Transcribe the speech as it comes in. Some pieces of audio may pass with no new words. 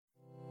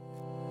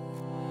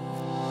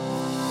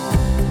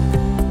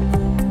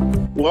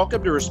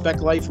Welcome to Respect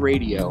Life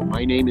Radio.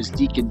 My name is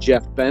Deacon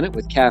Jeff Bennett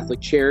with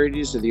Catholic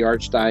Charities of the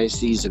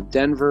Archdiocese of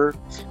Denver.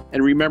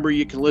 And remember,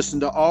 you can listen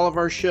to all of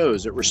our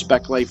shows at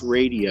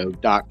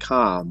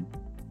respectliferadio.com.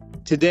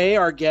 Today,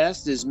 our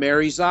guest is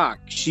Mary Szoch.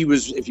 She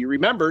was, if you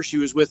remember, she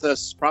was with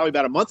us probably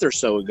about a month or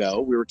so ago.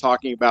 We were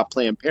talking about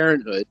Planned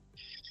Parenthood.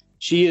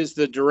 She is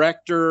the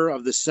director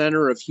of the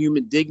Center of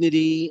Human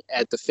Dignity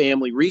at the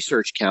Family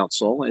Research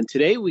Council. And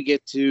today we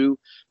get to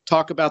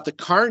talk about the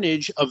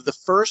carnage of the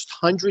first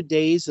 100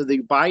 days of the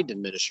Biden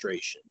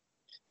administration.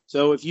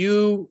 So if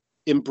you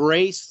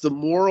embrace the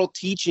moral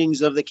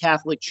teachings of the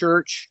Catholic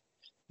Church,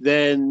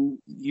 then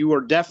you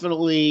are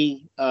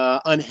definitely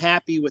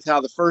unhappy with how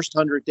the first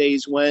 100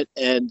 days went.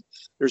 And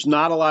there's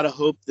not a lot of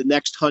hope the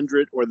next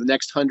 100 or the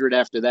next 100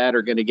 after that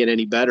are going to get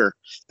any better.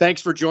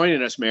 Thanks for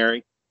joining us,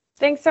 Mary.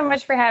 Thanks so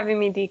much for having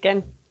me,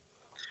 Deacon.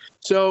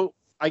 So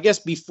I guess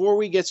before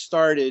we get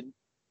started,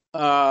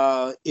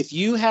 if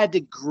you had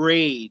to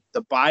grade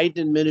the Biden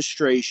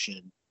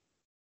administration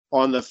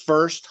on the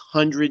first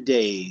 100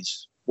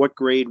 days, what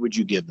grade would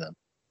you give them?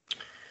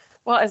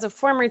 Well, as a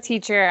former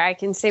teacher, I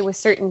can say with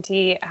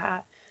certainty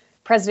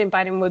President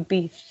Biden would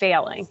be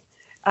failing.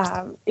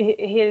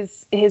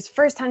 His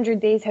first 100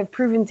 days have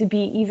proven to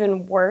be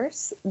even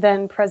worse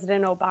than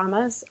President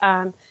Obama's,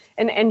 and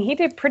he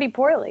did pretty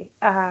poorly.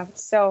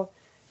 So,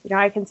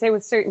 I can say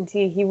with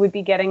certainty he would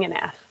be getting an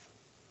F.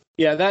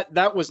 Yeah,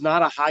 that was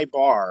not a high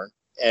bar,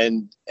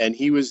 and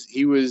he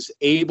was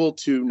able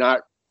to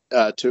not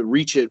to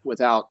reach it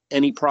without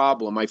any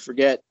problem. I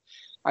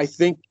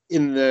think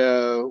in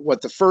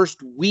the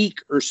first week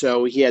or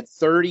so, he had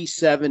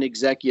 37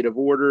 executive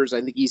orders.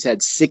 I think he's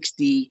had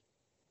 60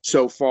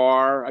 so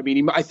far. I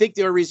mean, I think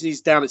the only reason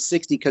he's down at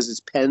 60 because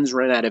his pens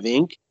ran out of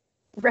ink.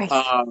 Right.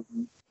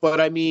 But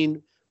I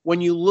mean,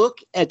 when you look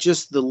at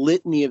just the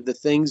litany of the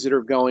things that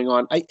are going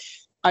on,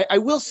 I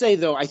will say,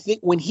 though, I think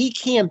when he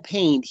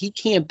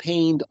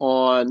campaigned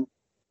on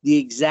the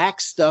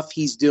exact stuff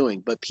he's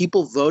doing, but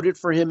people voted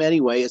for him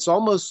anyway. It's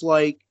almost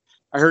like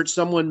I heard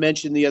someone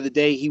mention the other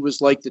day, he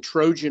was like the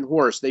Trojan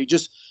horse. It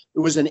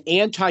was an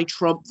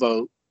anti-Trump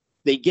vote.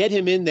 They get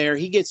him in there,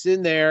 he gets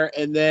in there,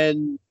 and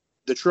then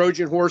the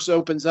Trojan horse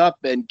opens up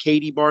and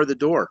Katie barred the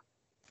door.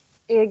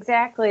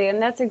 Exactly.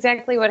 And that's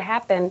exactly what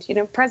happened.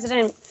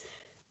 President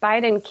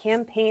Biden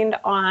campaigned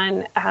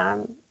on,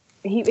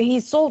 he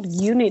sold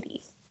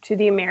unity to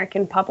the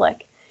American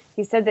public.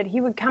 He said that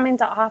he would come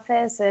into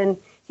office and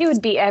he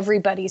would be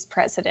everybody's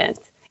president,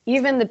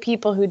 even the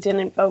people who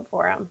didn't vote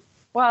for him.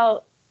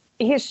 Well,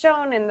 he's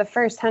shown in the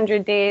first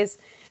 100 days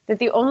that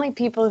the only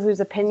people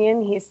whose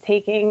opinion he's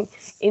taking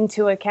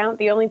into account,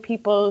 the only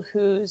people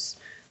whose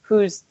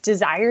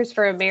desires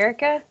for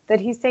America that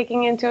he's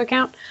taking into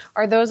account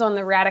are those on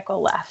the radical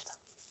left.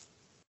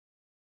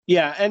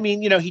 Yeah, I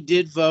mean, he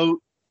did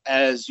vote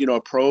as,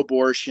 a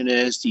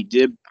pro-abortionist. He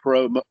did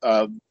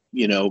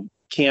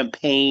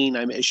campaign,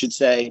 I should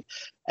say,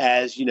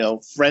 as,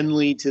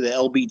 friendly to the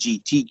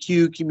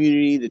LGBTQ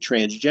community, the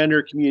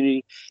transgender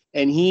community.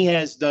 And he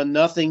has done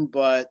nothing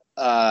but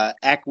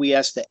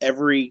acquiesce to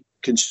every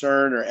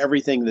concern or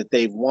everything that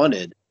they've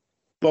wanted.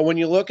 But when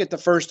you look at the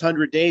first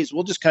 100 days,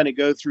 we'll just kind of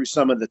go through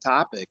some of the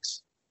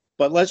topics.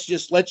 But let's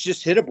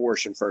just hit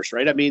abortion first,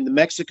 right? I mean, the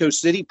Mexico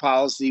City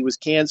policy was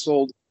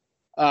canceled,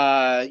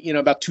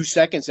 about 2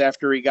 seconds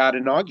after he got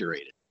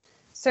inaugurated.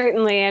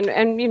 Certainly.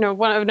 And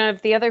one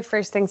of the other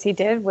first things he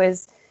did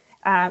was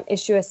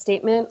issue a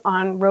statement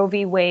on Roe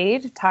v.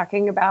 Wade,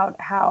 talking about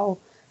how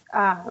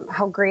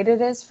great it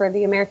is for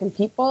the American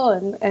people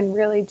and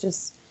really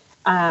just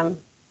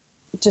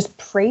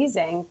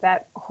praising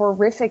that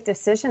horrific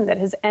decision that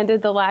has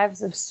ended the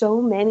lives of so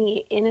many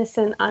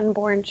innocent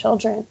unborn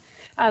children.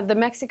 The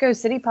Mexico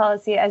City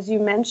policy, as you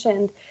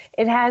mentioned,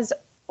 it has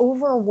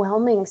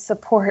overwhelming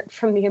support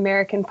from the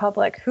American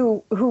public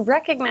who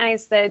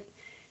recognize that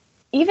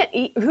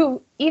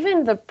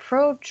even the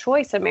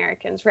pro-choice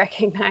Americans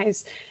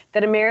recognize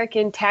that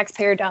American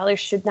taxpayer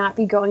dollars should not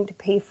be going to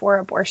pay for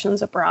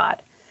abortions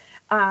abroad.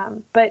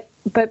 But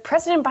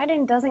President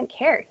Biden doesn't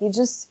care. He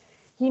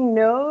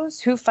knows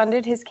who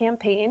funded his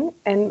campaign,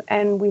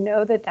 and we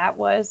know that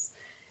was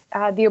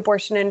the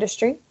abortion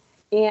industry,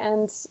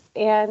 and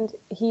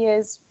he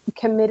is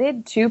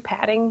committed to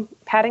padding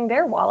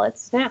their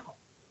wallets now.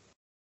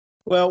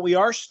 Well, we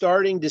are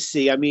starting to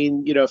see, I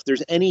mean, if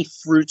there's any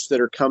fruits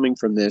that are coming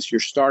from this, you're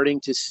starting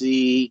to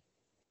see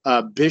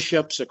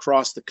bishops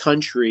across the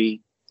country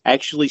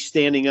actually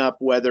standing up,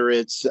 whether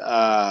it's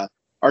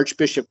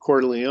Archbishop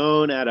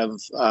Cordileone out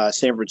of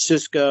San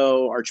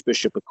Francisco,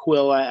 Archbishop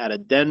Aquila out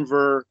of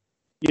Denver,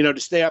 to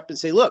stay up and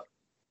say, look,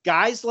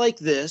 guys like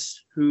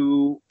this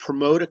who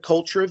promote a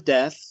culture of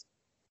death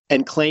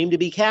and claim to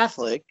be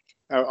Catholic,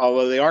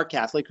 although they are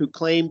Catholic, who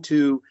claim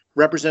to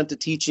represent the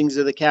teachings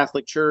of the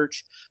Catholic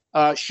Church,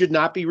 should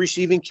not be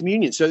receiving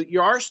communion. So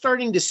you are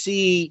starting to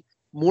see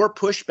more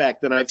pushback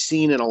than I've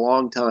seen in a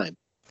long time.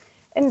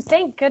 And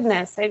thank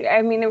goodness.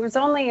 I mean, it was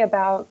only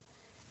about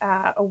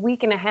a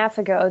week and a half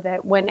ago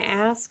that when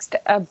asked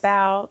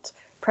about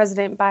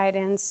President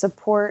Biden's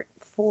support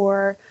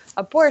for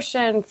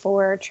abortion,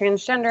 for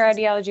transgender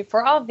ideology,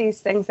 for all of these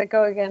things that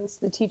go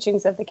against the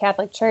teachings of the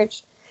Catholic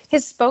Church.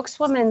 His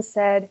spokeswoman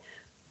said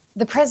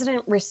the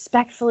president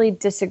respectfully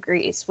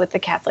disagrees with the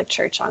Catholic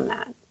Church on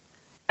that.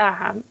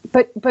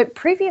 But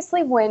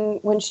previously,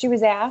 when she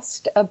was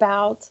asked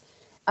about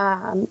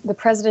the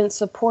president's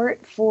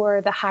support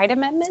for the Hyde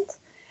Amendment,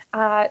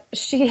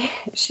 she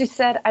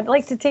said, "I'd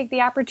like to take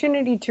the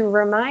opportunity to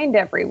remind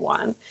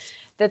everyone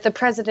that the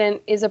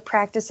president is a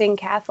practicing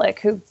Catholic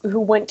who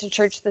went to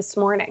church this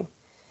morning."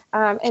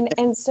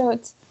 And so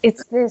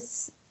it's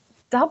this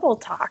double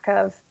talk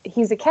of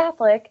he's a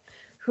Catholic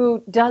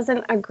who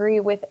doesn't agree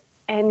with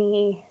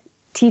any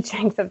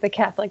teachings of the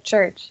Catholic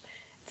Church.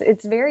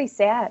 It's very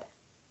sad.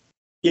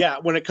 Yeah,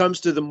 when it comes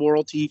to the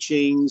moral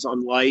teachings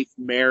on life,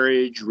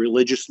 marriage,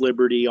 religious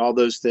liberty, all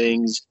those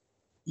things,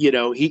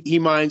 he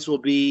might as well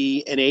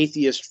be an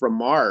atheist from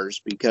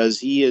Mars, because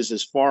he is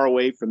as far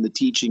away from the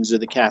teachings of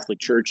the Catholic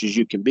Church as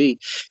you can be.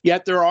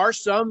 Yet there are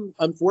some,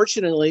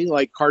 unfortunately,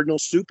 like Cardinal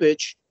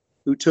Cupich,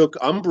 who took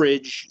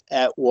umbrage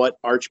at what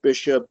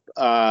Archbishop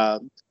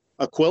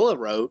Aquila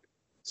wrote.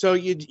 So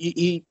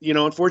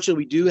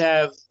unfortunately, we do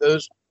have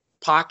those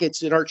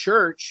pockets in our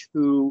church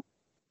who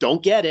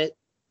don't get it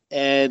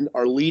and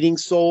are leading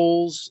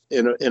souls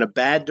in a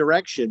bad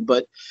direction.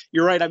 But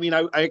you're right. I mean,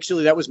 I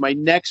actually, that was my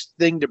next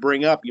thing to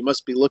bring up. You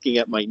must be looking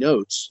at my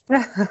notes.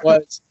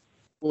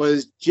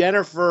 was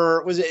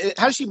Jennifer,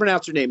 how does she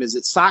pronounce her name? Is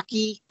it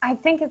Psaki? I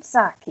think it's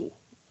Psaki.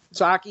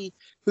 Psaki,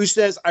 who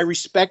says, "I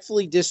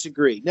respectfully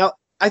disagree." Now,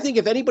 I think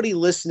if anybody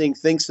listening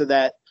thinks of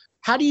that,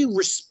 how do you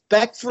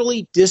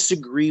respectfully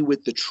disagree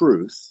with the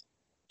truth?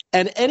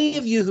 And any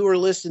of you who are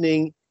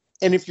listening,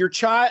 and if you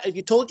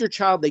told your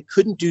child they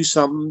couldn't do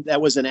something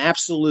that was an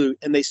absolute,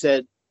 and they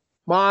said,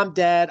 "Mom,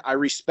 Dad, I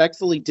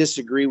respectfully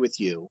disagree with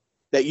you,"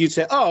 that you'd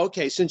say, "Oh,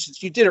 okay,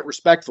 since you did it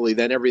respectfully,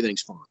 then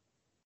everything's fine."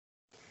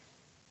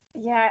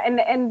 Yeah,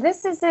 and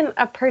this isn't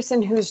a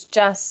person who's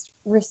just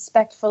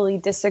respectfully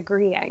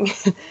disagreeing.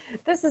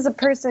 This is a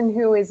person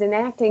who is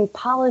enacting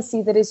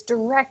policy that is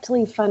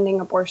directly funding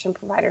abortion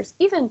providers.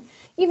 Even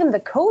the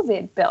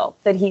COVID bill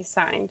that he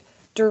signed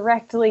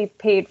directly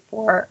paid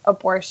for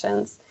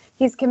abortions.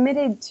 He's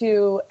committed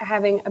to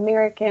having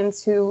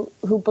Americans who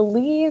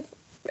believe,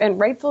 and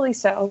rightfully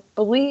so,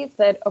 believe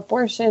that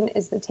abortion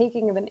is the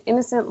taking of an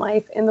innocent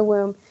life in the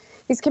womb.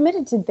 He's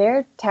committed to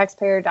their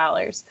taxpayer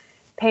dollars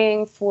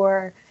paying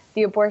for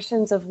the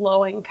abortions of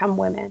low-income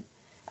women.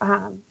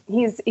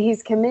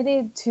 He's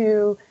committed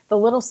to the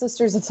Little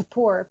Sisters of the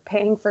Poor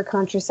paying for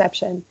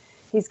contraception.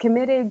 He's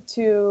committed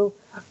to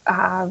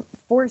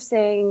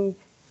forcing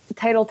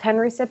Title X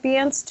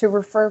recipients to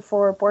refer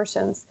for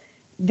abortions.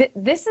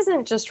 This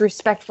isn't just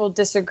respectful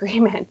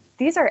disagreement.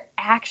 These are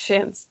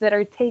actions that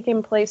are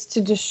taking place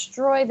to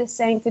destroy the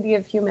sanctity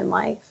of human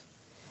life.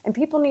 And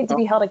people need to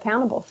be held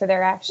accountable for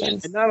their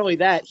actions. And not only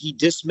that, he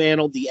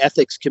dismantled the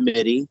ethics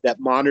committee that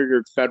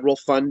monitored federal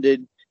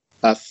funded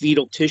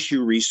fetal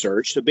tissue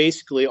research. So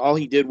basically, all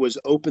he did was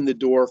open the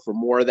door for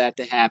more of that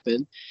to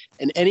happen.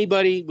 And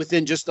anybody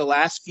within just the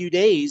last few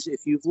days, if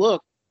you've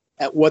looked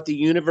at what the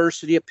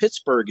University of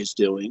Pittsburgh is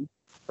doing,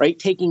 right,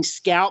 taking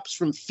scalps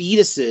from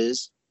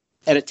fetuses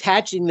and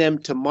attaching them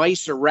to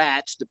mice or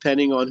rats,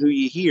 depending on who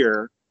you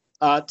hear,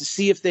 to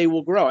see if they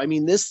will grow. I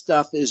mean, this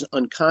stuff is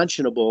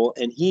unconscionable,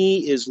 and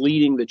he is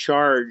leading the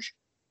charge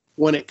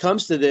when it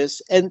comes to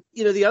this. And,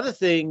 the other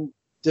thing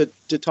to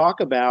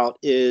talk about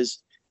is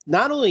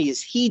not only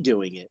is he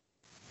doing it,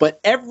 but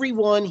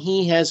everyone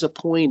he has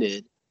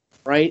appointed,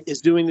 right,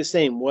 is doing the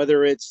same,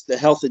 whether it's the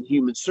Health and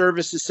Human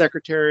Services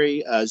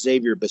Secretary,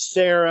 Xavier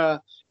Becerra,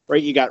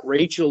 right? You got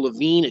Rachel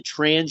Levine, a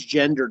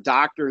transgender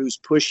doctor who's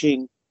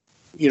pushing,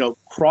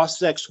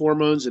 cross-sex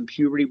hormones and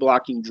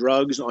puberty-blocking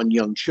drugs on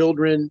young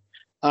children.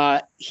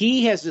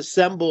 He has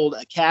assembled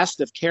a cast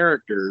of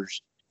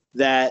characters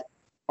that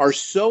are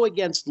so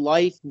against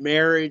life,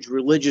 marriage,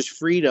 religious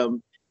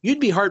freedom, you'd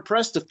be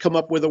hard-pressed to come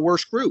up with a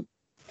worse group.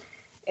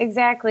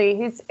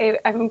 Exactly.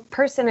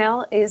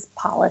 Personnel is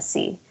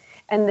policy.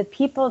 And the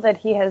people that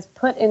he has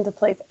put into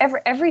place,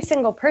 every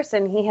single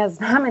person he has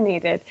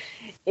nominated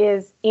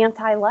is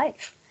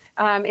anti-life,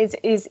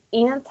 is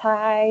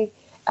anti-biblical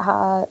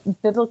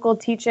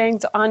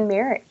teachings on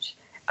marriage.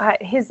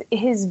 His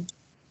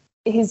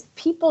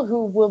people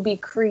who will be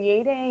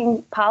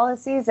creating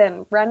policies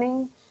and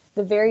running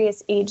the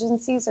various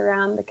agencies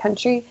around the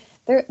country,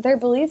 their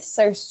beliefs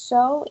are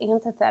so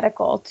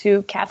antithetical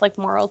to Catholic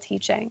moral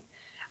teaching.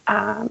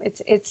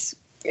 It's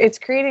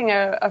creating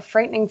a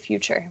frightening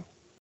future.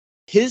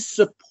 His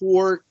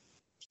support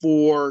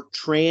for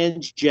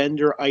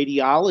transgender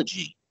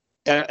ideology,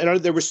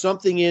 and there was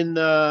something in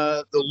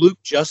the Loop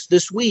just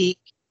this week,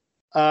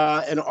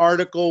 an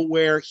article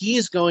where he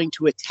is going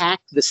to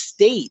attack the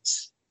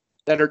states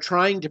that are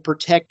trying to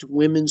protect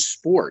women's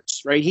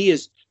sports, right? He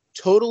is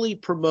totally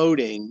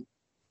promoting,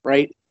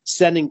 right,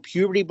 sending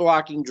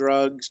puberty-blocking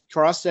drugs,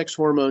 cross-sex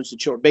hormones to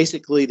children,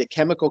 basically the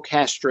chemical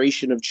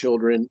castration of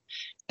children,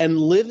 and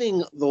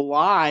living the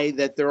lie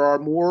that there are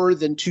more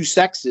than two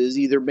sexes,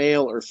 either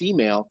male or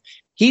female.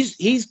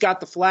 he's got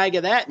the flag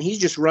of that, and he's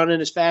just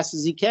running as fast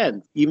as he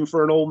can, even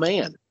for an old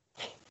man.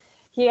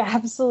 He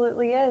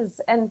absolutely is.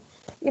 And,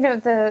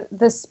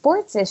 the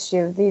sports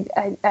issue,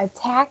 the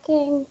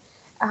attacking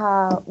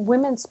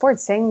women's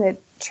sports, saying that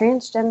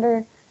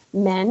transgender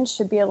men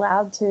should be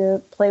allowed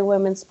to play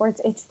women's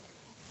sports.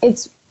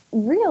 It's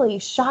really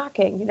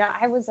shocking.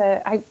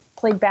 I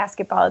played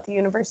basketball at the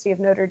University of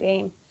Notre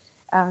Dame,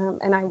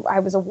 and I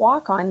was a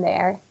walk-on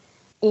there,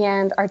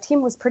 and our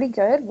team was pretty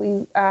good.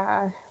 We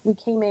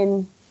came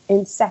in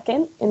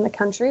second in the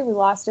country. We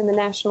lost in the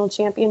national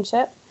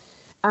championship.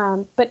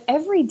 But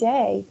every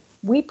day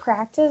we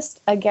practiced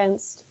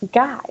against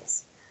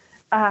guys,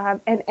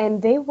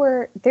 and they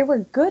were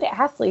good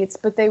athletes,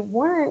 but they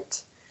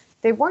weren't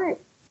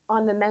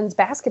on the men's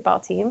basketball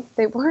team.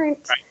 They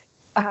weren't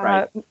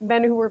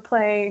men who were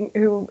playing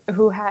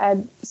who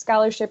had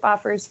scholarship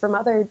offers from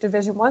other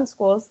Division I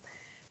schools.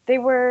 They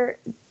were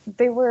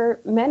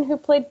men who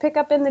played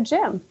pickup in the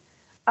gym.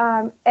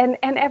 And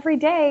every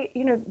day,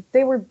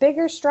 they were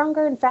bigger,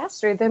 stronger, and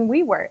faster than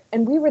we were.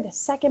 And we were the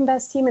second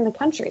best team in the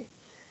country.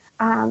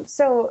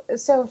 So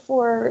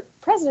for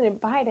President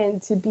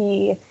Biden to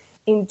be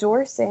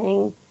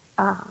endorsing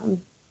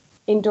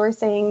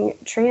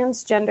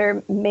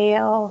transgender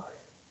males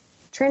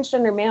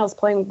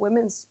playing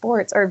women's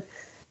sports, or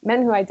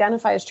men who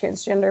identify as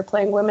transgender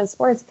playing women's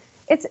sports,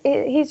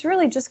 he's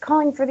really just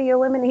calling for the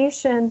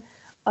elimination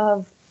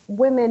of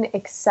women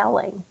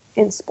excelling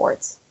in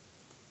sports.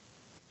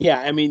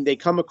 Yeah, I mean, they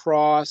come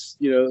across,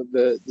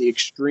 the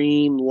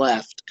extreme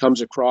left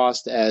comes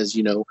across as,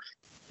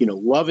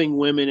 loving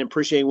women,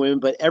 appreciating women,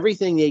 but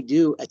everything they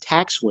do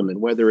attacks women,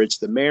 whether it's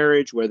the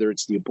marriage, whether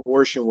it's the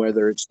abortion,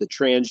 whether it's the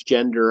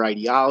transgender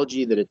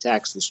ideology that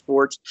attacks the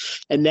sports.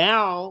 And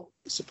now,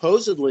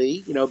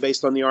 supposedly,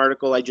 based on the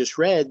article I just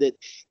read, that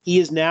he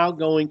is now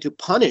going to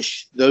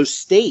punish those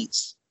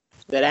states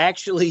that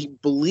actually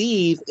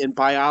believe in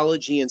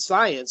biology and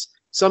science,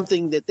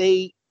 something that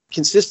they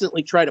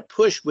consistently try to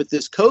push with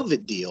this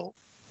COVID deal.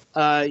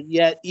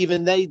 Yet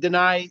even they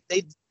deny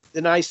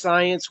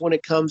science when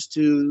it comes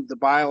to the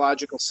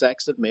biological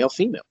sex of male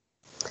female.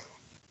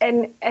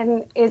 And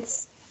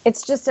it's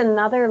just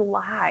another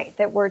lie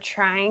that we're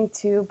trying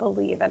to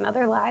believe,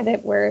 another lie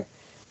that we're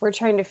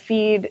trying to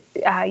feed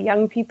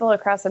young people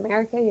across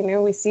America.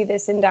 We see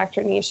this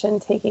indoctrination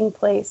taking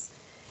place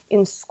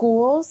in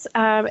schools,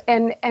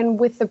 and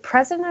with the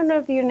president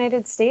of the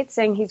United States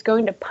saying he's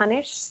going to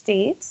punish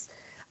states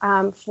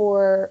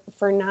for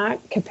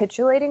not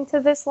capitulating to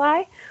this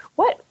lie.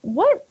 What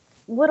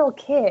little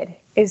kid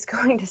is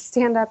going to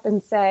stand up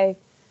and say,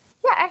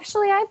 yeah,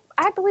 actually, I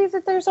believe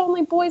that there's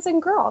only boys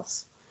and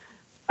girls?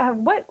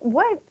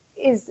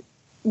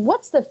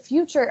 What's the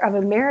future of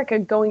America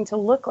going to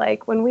look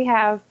like when we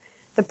have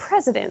the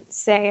president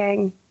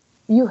saying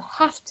you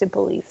have to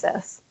believe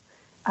this,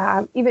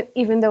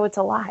 even though it's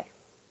a lie?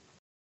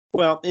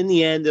 Well, in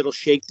the end, it'll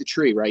shake the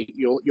tree, right?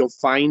 You'll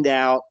find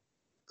out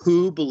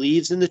who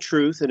believes in the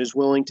truth and is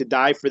willing to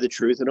die for the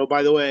truth. And oh,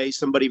 by the way,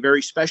 somebody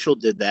very special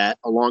did that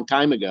a long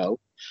time ago.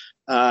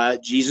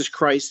 Jesus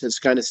Christ has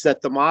kind of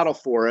set the model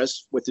for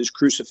us with his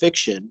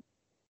crucifixion.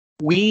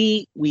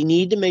 We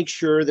need to make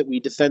sure that we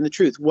defend the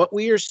truth. What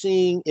we are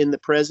seeing in the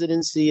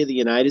presidency of the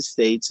United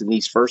States in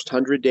these first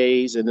 100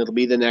 days, and it'll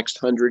be the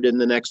next 100 and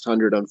the next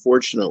 100,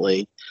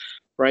 unfortunately,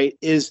 right,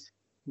 is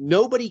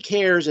nobody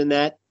cares in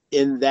that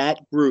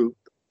group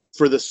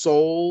for the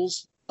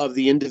souls of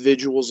the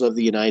individuals of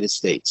the United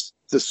States.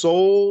 The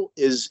soul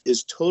is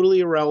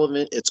totally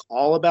irrelevant. It's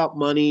all about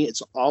money.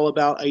 It's all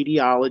about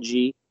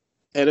ideology,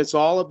 and it's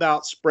all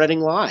about spreading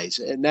lies.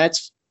 And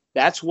that's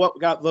what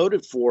got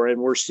voted for.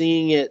 And we're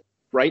seeing it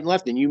right and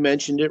left. And you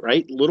mentioned it,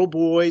 right? Little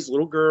boys,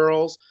 little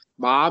girls,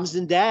 moms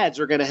and dads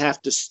are going to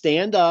have to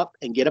stand up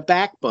and get a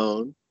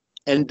backbone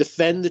and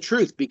defend the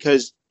truth,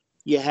 because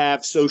you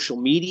have social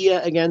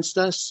media against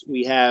us.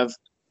 We have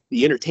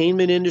the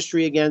entertainment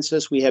industry against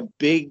us. We have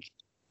big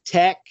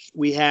tech.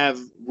 We have,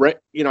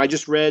 I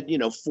just read,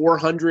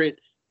 400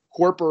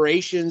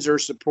 corporations are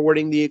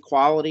supporting the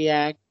Equality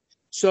Act.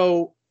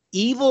 So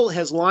evil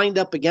has lined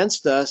up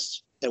against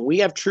us, and we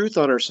have truth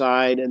on our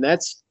side. And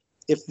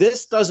if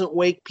this doesn't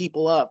wake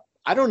people up,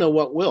 I don't know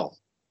what will.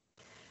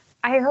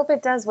 I hope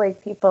it does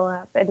wake people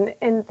up.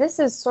 And this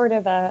is sort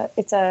of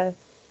it's a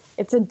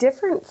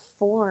different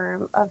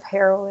form of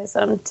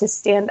heroism to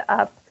stand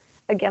up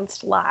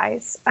against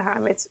lies.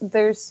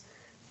 There's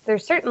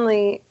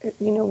certainly,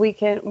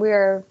 we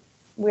are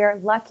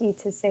lucky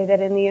to say that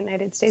in the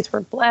United States,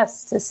 we're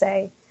blessed to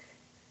say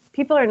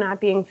people are not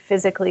being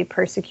physically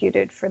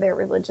persecuted for their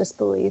religious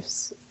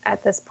beliefs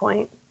at this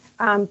point.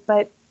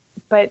 But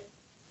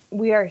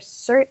we are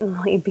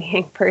certainly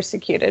being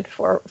persecuted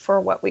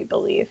for what we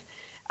believe.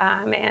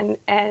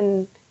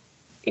 And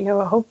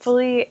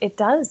hopefully it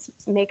does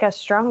make us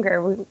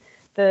stronger.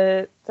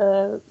 The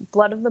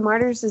blood of the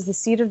martyrs is the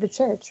seed of the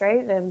church,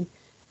 right? And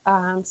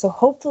so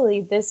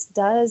hopefully this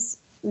does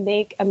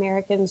make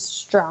Americans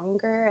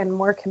stronger and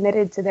more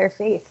committed to their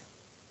faith.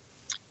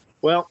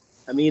 Well,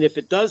 I mean, if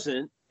it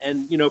doesn't,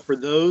 and, for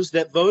those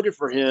that voted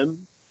for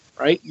him,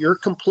 right, you're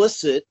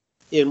complicit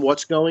in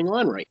what's going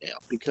on right now,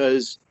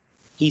 because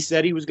he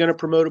said he was going to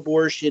promote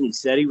abortion. He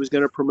said he was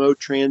going to promote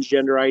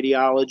transgender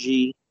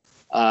ideology.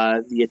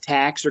 The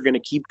attacks are going to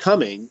keep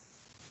coming.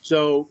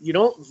 So you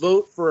don't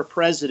vote for a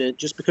president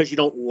just because you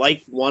don't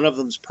like one of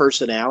them's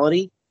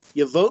personality.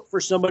 You vote for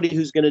somebody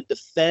who's going to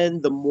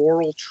defend the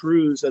moral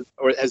truths,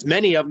 or as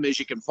many of them as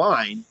you can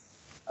find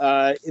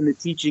in the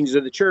teachings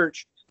of the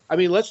church. I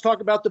mean, let's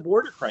talk about the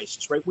border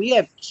crisis, right? We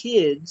have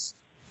kids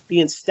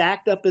being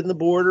stacked up in the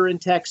border in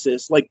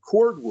Texas like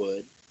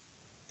cordwood,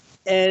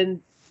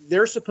 and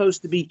they're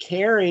supposed to be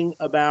caring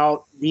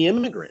about the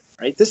immigrant,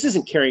 right? This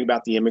isn't caring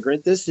about the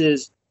immigrant. This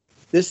is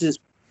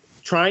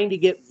trying to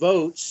get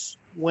votes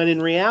when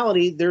in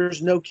reality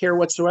there's no care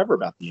whatsoever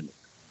about the immigrant.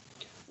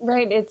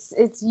 Right.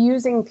 It's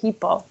using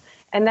people.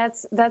 And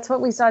that's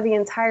what we saw the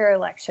entire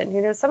election.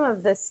 You know, some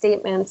of the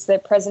statements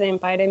that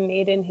President Biden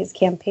made in his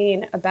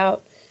campaign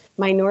about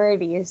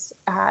minorities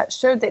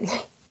showed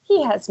that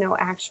he has no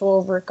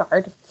actual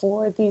regard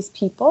for these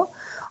people.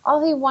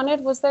 All he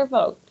wanted was their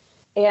vote.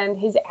 And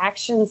his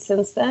actions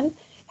since then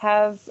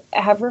have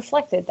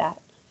reflected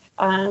that.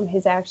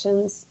 His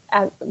actions,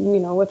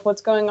 with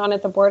what's going on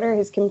at the border,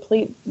 his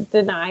complete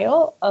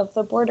denial of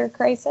the border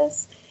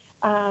crisis,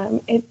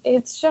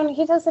 it's shown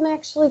he doesn't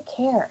actually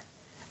care.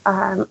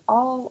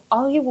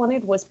 All he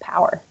wanted was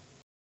power.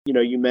 You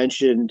know, you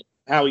mentioned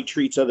how he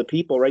treats other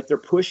people, right? They're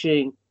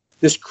pushing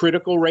this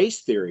critical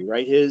race theory,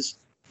 right? His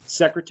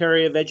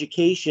Secretary of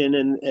Education,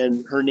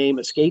 and her name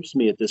escapes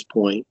me at this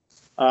point,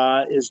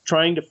 is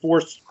trying to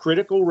force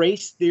critical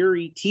race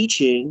theory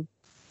teaching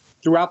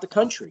throughout the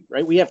country,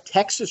 right? We have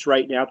Texas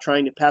right now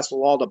trying to pass a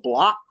law to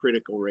block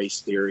critical race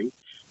theory.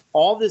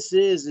 All this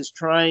is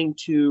trying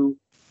to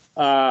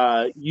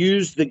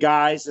use the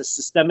guise of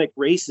systemic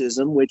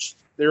racism, which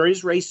there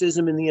is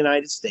racism in the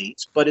United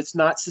States, but it's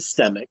not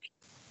systemic.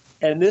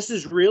 And this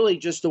is really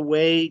just a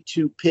way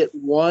to pit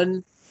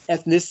one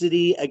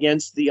ethnicity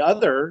against the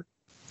other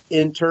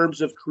in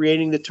terms of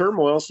creating the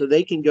turmoil so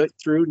they can go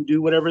through and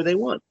do whatever they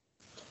want.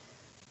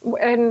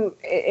 And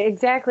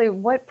exactly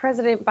what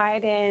President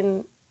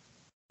Biden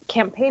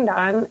campaigned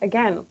on,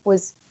 again,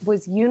 was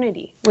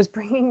unity, was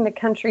bringing the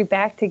country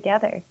back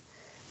together.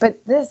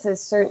 But this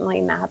is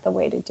certainly not the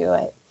way to do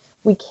it.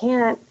 We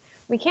can't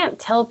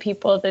tell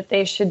people that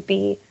they should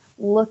be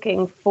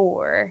looking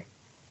for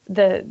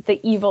the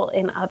evil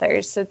in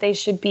others, that they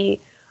should be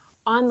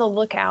on the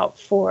lookout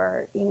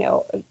for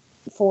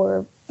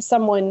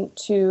someone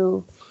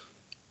to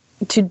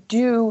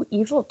do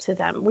evil to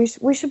them.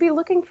 We should be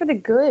looking for the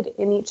good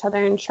in each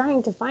other and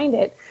trying to find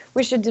it.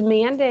 We should be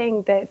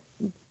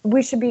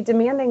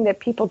demanding that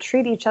people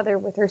treat each other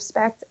with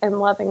respect and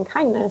love and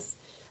kindness.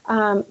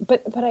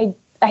 But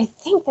I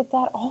think that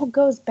all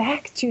goes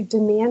back to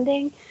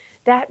demanding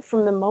that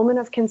from the moment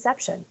of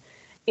conception.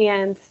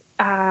 And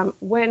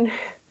when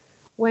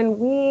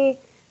we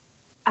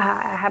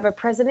have a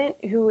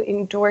president who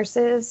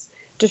endorses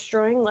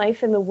destroying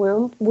life in the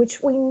womb,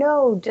 which we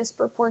know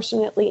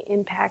disproportionately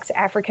impacts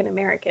African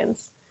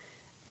Americans,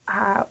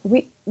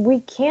 we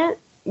can't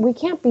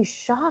be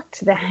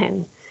shocked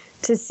then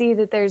to see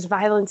that there's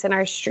violence in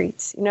our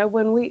streets. You know,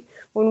 when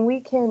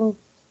we can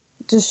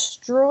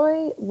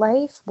destroy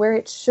life where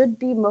it should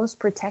be most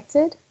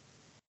protected,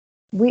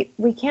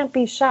 we can't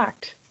be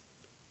shocked.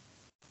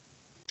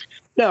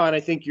 No, and I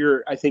think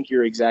you're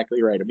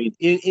exactly right. I mean,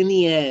 in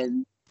the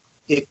end,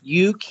 if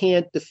you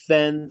can't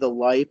defend the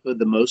life of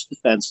the most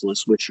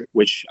defenseless,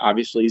 which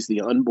obviously is the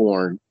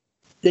unborn,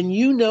 then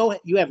you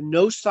have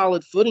no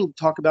solid footing to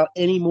talk about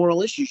any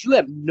moral issues. You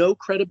have no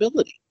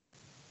credibility.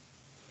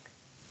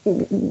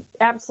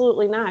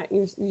 Absolutely not.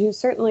 You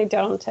certainly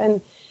don't.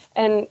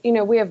 And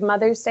we have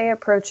Mother's Day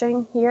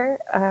approaching here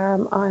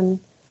on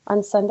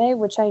Sunday,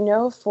 which I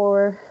know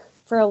for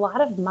a lot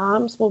of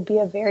moms will be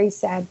a very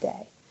sad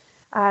day.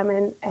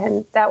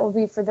 And that will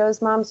be for those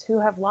moms who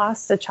have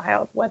lost a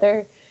child,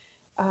 whether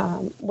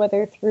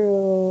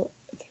through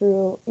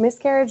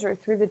miscarriage or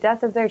through the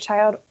death of their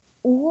child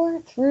or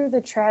through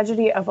the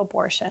tragedy of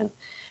abortion.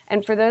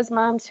 And for those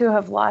moms who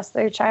have lost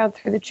their child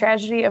through the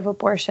tragedy of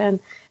abortion,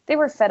 they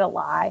were fed a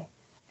lie.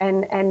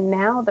 And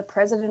now the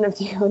president of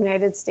the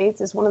United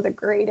States is one of the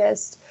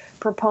greatest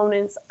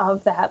proponents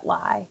of that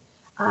lie.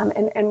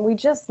 And we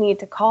just need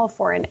to call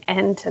for an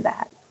end to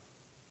that.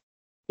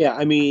 Yeah,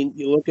 I mean,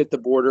 you look at the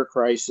border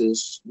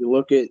crisis, you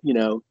look at,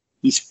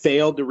 he's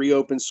failed to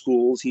reopen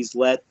schools. He's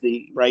let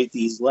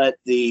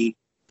the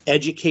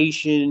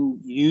education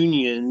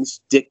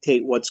unions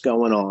dictate what's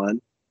going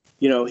on.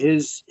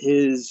 His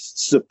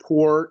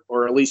support,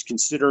 or at least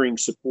considering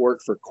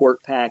support for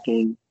court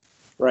packing,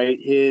 right?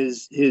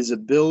 His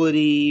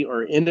ability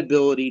or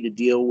inability to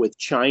deal with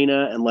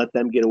China and let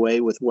them get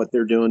away with what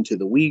they're doing to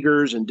the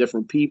Uyghurs and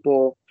different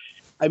people.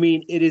 I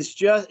mean,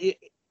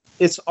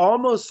 it's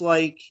almost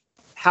like,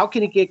 how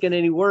can it get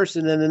any worse?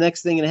 And then the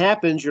next thing that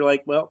happens, you're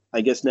like, well, I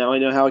guess now I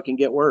know how it can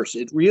get worse.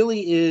 It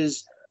really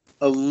is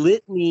a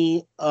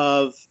litany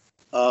of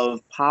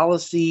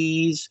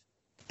policies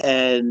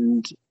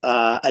and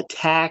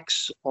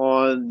attacks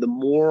on the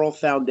moral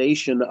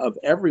foundation of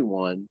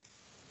everyone,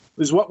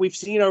 is what we've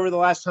seen over the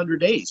last 100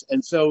 days.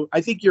 And so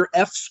I think your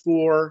F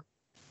score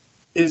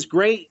is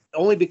great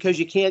only because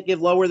you can't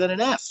give lower than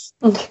an F.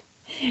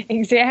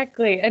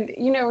 Exactly. And,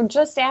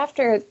 just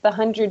after the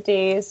 100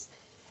 days,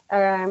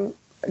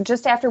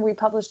 just after we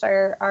published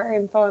our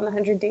info on the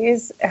 100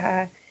 days,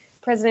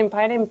 President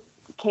Biden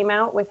came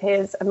out with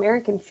his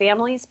American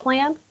Families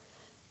Plan,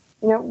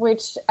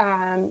 which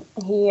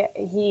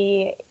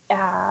he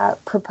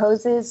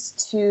proposes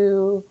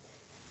to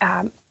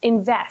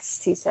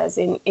invest, he says,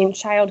 in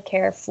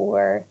childcare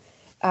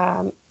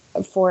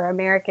for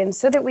Americans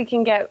so that we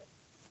can get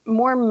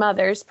more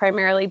mothers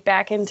primarily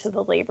back into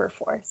the labor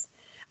force.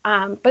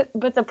 But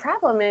the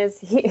problem is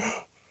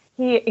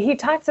he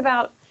talks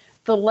about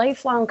the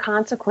lifelong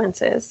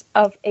consequences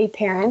of a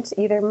parent,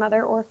 either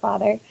mother or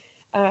father,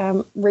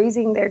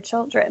 raising their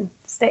children,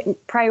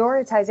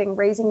 prioritizing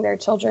raising their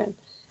children.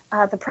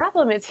 The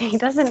problem is he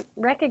doesn't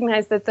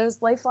recognize that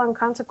those lifelong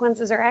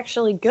consequences are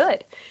actually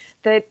good.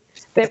 That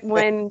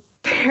when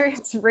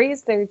parents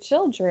raise their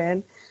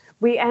children,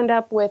 we end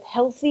up with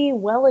healthy,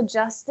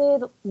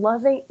 well-adjusted,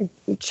 loving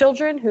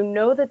children who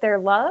know that they're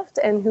loved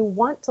and who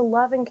want to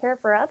love and care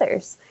for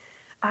others.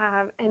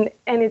 And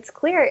it's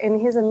clear in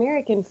his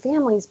American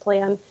Families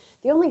Plan,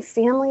 the only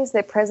families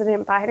that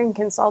President Biden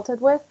consulted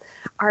with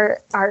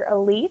are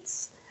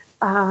elites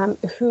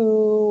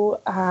who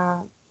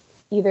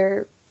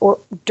either or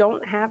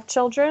don't have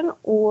children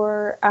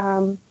or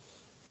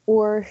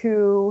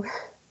who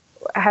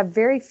have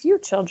very few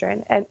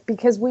children. And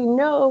because we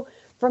know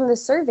from the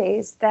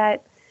surveys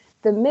that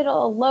the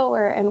middle,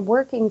 lower, and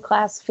working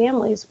class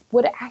families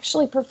would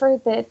actually prefer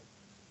that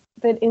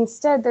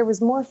instead there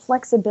was more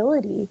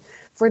flexibility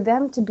for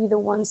them to be the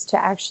ones to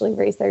actually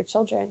raise their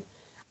children.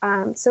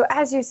 So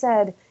as you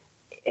said,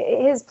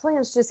 his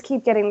plans just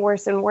keep getting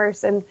worse and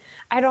worse. And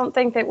I don't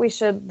think that we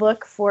should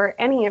look for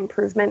any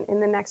improvement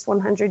in the next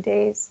 100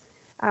 days.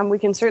 We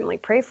can certainly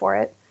pray for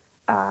it.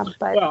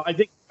 Well,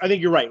 I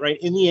think you're right.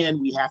 In the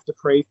end, we have to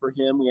pray for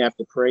him. We have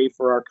to pray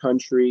for our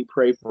country,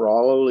 pray for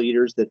all our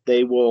leaders that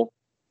they will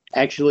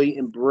actually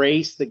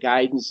embrace the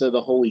guidance of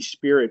the Holy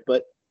Spirit.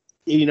 But,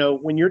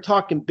 when you're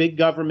talking big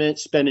government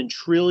spending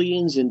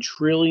trillions and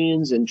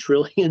trillions and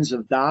trillions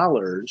of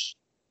dollars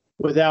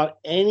without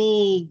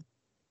any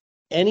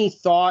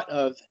thought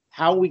of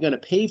how are we going to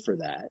pay for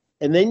that.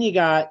 And then you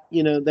got,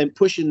 them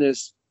pushing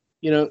this,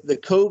 the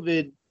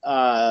COVID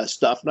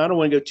stuff. And I don't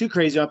want to go too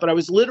crazy on it, but I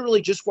was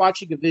literally just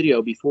watching a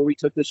video before we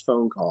took this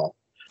phone call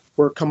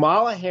where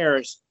Kamala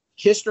Harris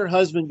kissed her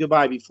husband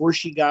goodbye before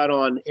she got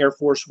on Air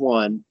Force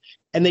One,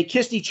 and they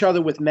kissed each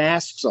other with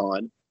masks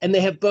on, and they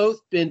have both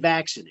been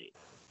vaccinated.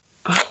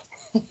 I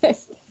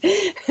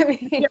mean,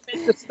 you can't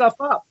make this stuff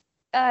up.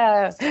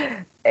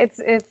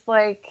 It's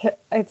like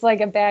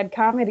a bad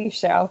comedy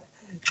show.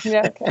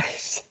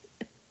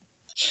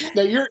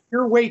 Now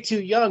you're way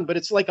too young, but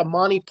it's like a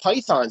Monty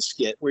Python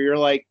skit where you're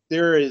like,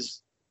 there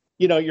is,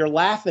 you're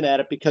laughing at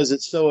it because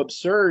it's so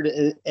absurd,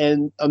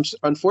 and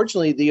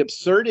unfortunately, the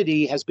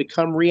absurdity has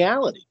become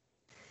reality.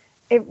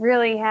 It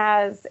really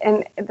has,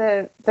 and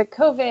the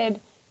COVID,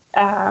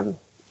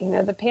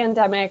 the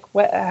pandemic,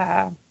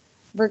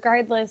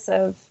 regardless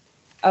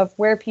of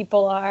where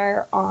people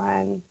are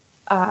on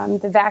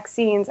the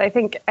vaccines, I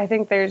think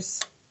there's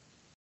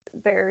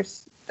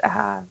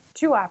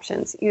two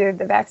options. Either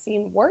the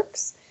vaccine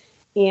works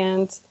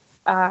and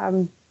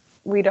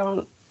we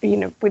don't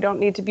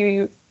need to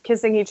be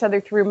kissing each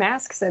other through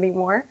masks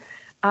anymore,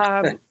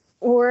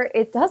 or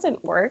it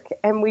doesn't work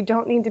and we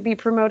don't need to be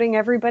promoting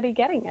everybody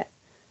getting it.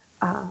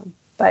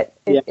 But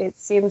it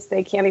seems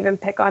they can't even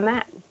pick on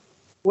that.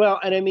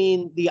 Well, and I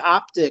mean, the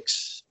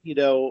optics,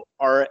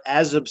 are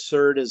as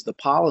absurd as the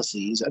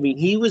policies. I mean,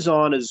 he was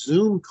on a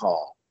Zoom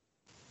call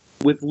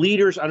with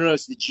leaders. I don't know,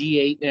 it's the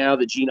G8 now,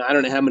 the G9. I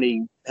don't know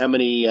how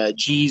many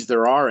G's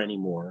there are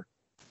anymore.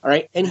 All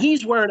right. And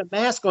he's wearing a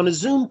mask on a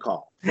Zoom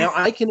call. Now,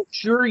 I can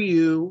assure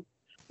you,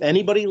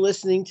 anybody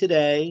listening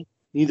today,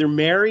 neither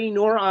Mary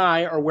nor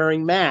I are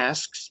wearing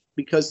masks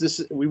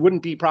because we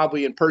wouldn't be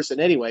probably in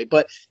person anyway.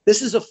 But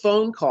this is a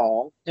phone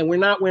call and we're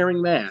not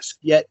wearing masks.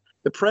 Yet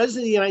the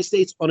president of the United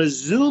States on a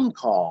Zoom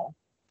call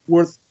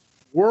with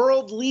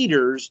world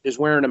leaders is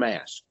wearing a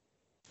mask.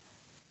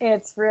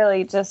 It's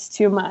really just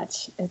too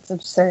much. It's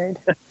absurd.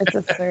 It's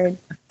absurd.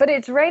 But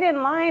it's right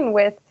in line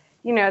with,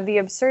 the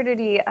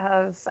absurdity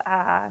of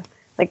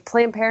like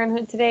Planned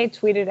Parenthood today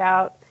tweeted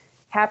out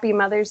Happy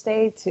Mother's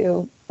Day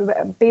to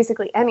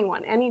basically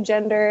anyone, any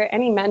gender,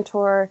 any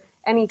mentor,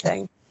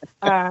 anything.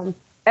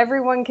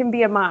 Everyone can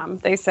be a mom,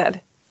 they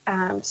said.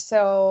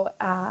 So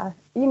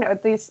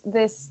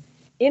this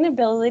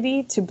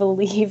inability to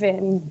believe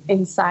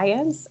in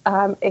science,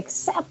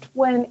 except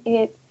when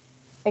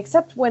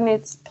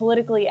it's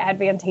politically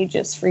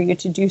advantageous for you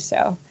to do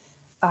so.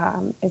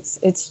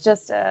 It's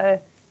just a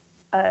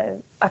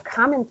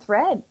common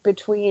thread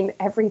between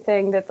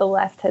everything that the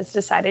left has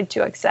decided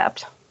to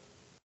accept.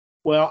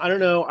 Well, I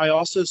don't know. I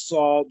also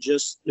saw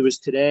it was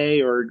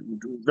today or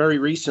very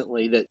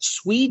recently that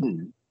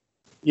Sweden,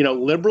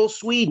 liberal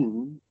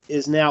Sweden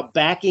is now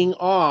backing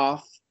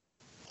off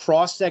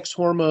cross-sex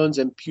hormones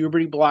and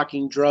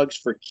puberty-blocking drugs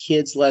for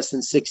kids less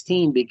than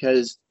 16,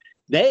 because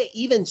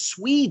even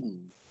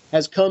Sweden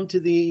has come to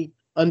the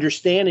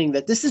understanding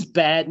that this is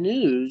bad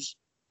news.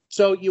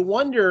 So you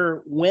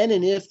wonder when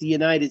and if the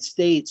United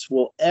States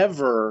will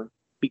ever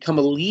become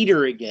a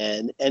leader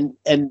again and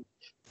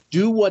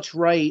do what's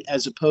right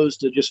as opposed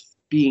to just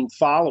being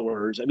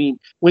followers. I mean,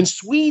 when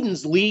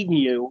Sweden's leading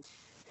you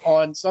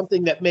on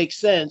something that makes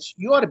sense,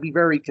 you ought to be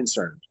very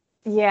concerned.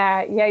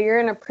 Yeah, you're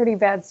in a pretty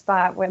bad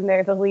spot when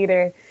they're the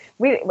leader.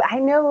 I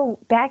know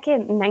back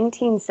in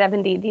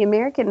 1970, the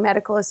American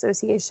Medical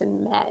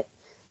Association met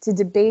to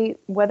debate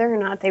whether or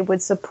not they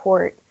would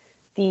support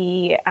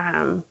the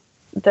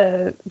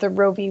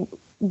Roe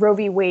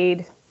v.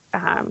 Wade,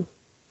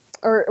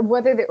 or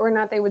whether or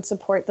not they would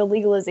support the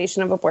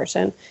legalization of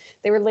abortion.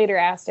 They were later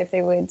asked if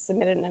they would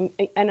submit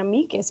an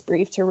amicus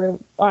brief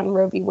on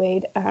Roe v.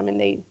 Wade, and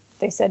they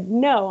said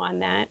no on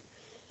that.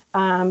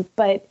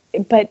 But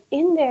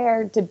in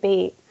their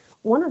debate,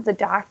 one of the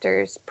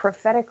doctors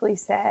prophetically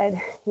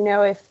said,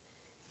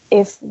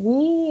 if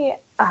we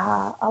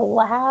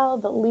allow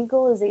the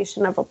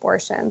legalization of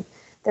abortion,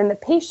 then the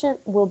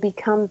patient will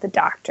become the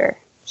doctor.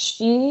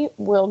 She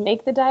will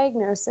make the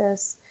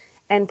diagnosis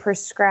and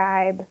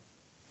prescribe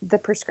the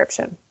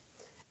prescription,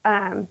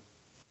 and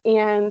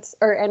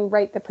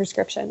write the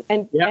prescription.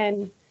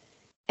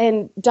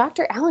 And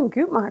Dr. Alan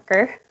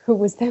Guttmacher, who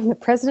was then the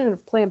president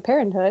of Planned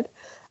Parenthood,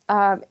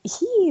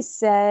 he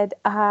said,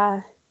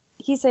 the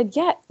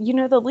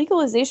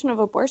legalization of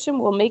abortion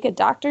will make a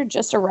doctor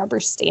just a rubber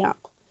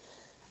stamp.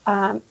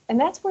 And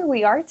that's where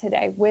we are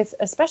today,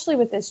 especially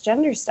with this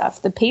gender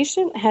stuff. The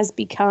patient has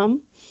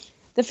become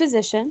the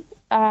physician,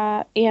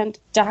 and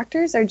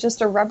doctors are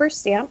just a rubber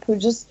stamp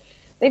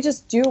they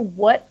just do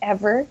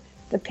whatever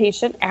the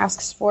patient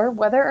asks for,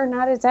 whether or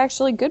not it's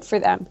actually good for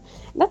them.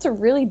 And that's a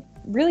really,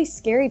 really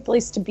scary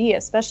place to be,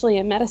 especially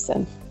in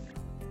medicine.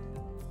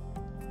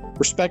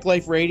 Respect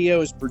Life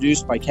Radio is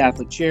produced by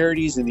Catholic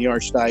Charities in the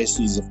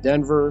Archdiocese of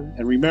Denver.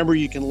 And remember,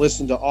 you can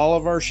listen to all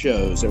of our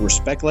shows at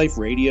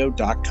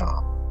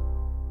respectliferadio.com.